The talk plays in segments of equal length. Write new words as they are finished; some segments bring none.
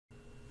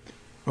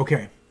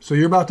Okay, so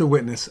you're about to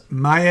witness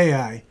my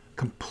AI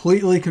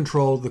completely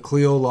control the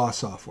Clio law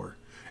software.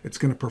 It's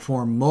going to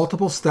perform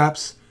multiple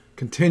steps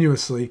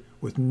continuously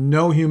with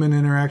no human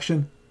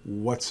interaction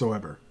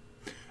whatsoever.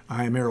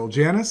 I am Errol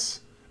Janusz.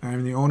 I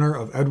am the owner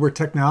of Edward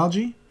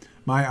Technology.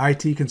 My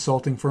IT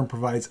consulting firm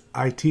provides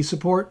IT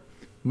support,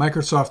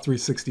 Microsoft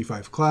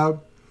 365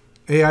 Cloud,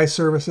 AI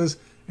services,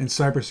 and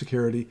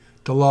cybersecurity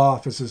to law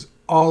offices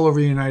all over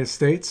the United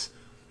States,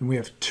 and we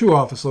have 2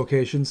 office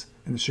locations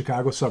in the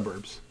Chicago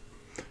suburbs.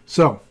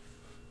 So,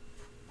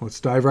 let's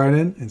dive right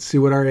in and see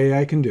what our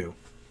AI can do.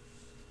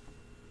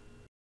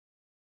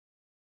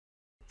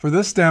 For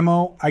this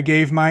demo, I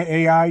gave my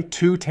AI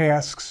 2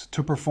 tasks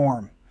to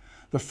perform.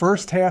 The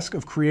first task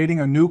of creating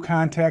a new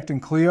contact in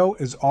Clio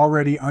is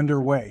already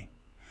underway.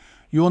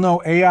 You'll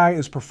know AI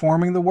is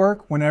performing the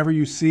work whenever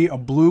you see a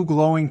blue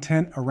glowing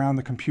tint around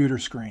the computer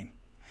screen.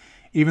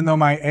 Even though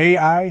my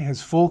AI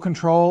has full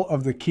control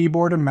of the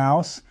keyboard and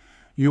mouse,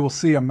 you will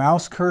see a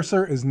mouse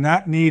cursor is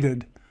not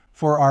needed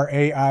for our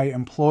AI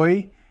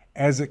employee,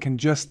 as it can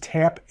just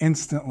tap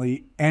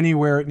instantly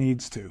anywhere it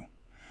needs to.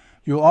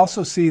 You'll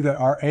also see that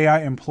our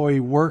AI employee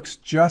works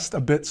just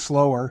a bit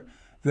slower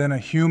than a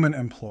human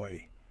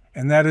employee.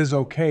 And that is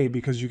okay,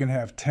 because you can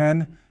have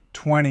 10,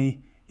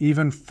 20,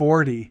 even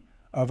 40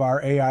 of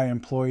our AI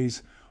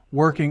employees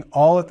working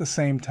all at the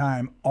same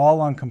time, all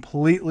on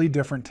completely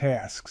different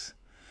tasks.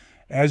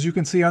 As you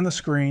can see on the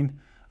screen,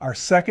 our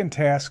second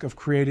task of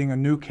creating a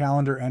new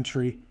calendar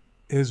entry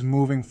is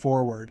moving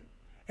forward.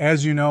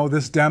 As you know,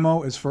 this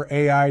demo is for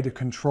AI to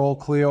control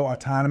Clio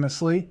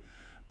autonomously,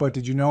 but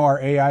did you know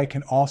our AI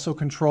can also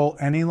control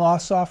any law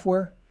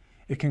software?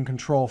 It can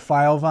control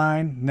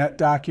Filevine,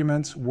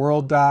 NetDocuments,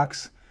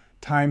 Worldox,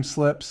 time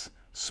slips,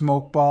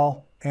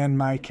 Smokeball, and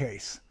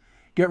MyCase.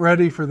 Get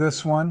ready for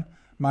this one.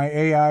 My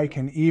AI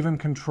can even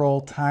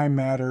control time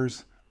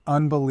matters.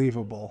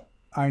 Unbelievable,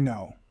 I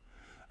know.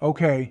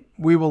 Okay,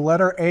 we will let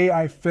our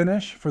AI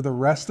finish for the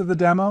rest of the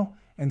demo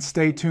and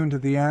stay tuned to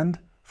the end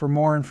for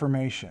more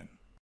information.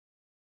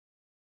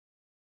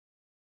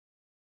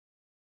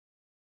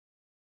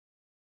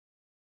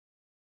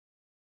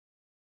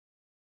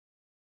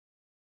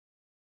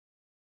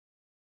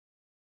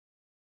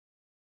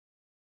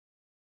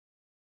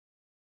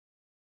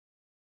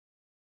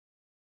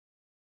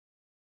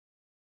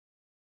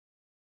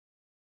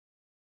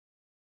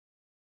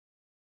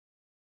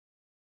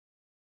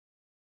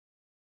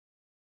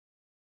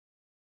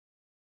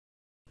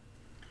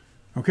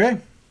 Okay,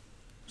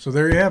 so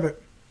there you have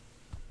it.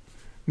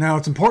 Now,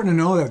 it's important to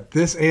know that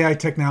this AI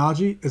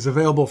technology is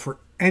available for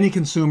any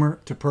consumer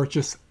to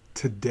purchase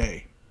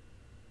today.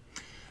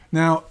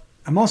 Now,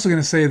 I'm also going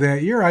to say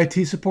that your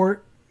IT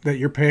support that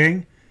you're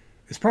paying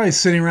is probably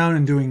sitting around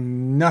and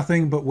doing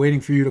nothing but waiting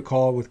for you to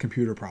call with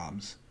computer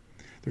problems.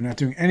 They're not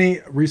doing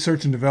any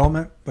research and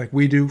development like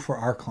we do for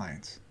our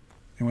clients.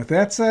 And with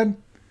that said,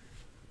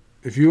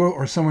 if you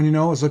or someone you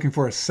know is looking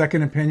for a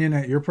second opinion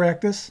at your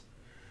practice,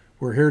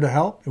 we're here to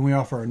help, and we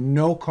offer a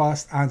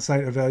no-cost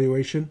on-site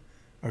evaluation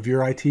of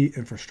your IT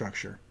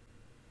infrastructure.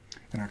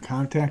 And our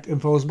contact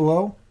info is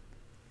below.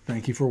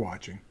 Thank you for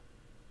watching.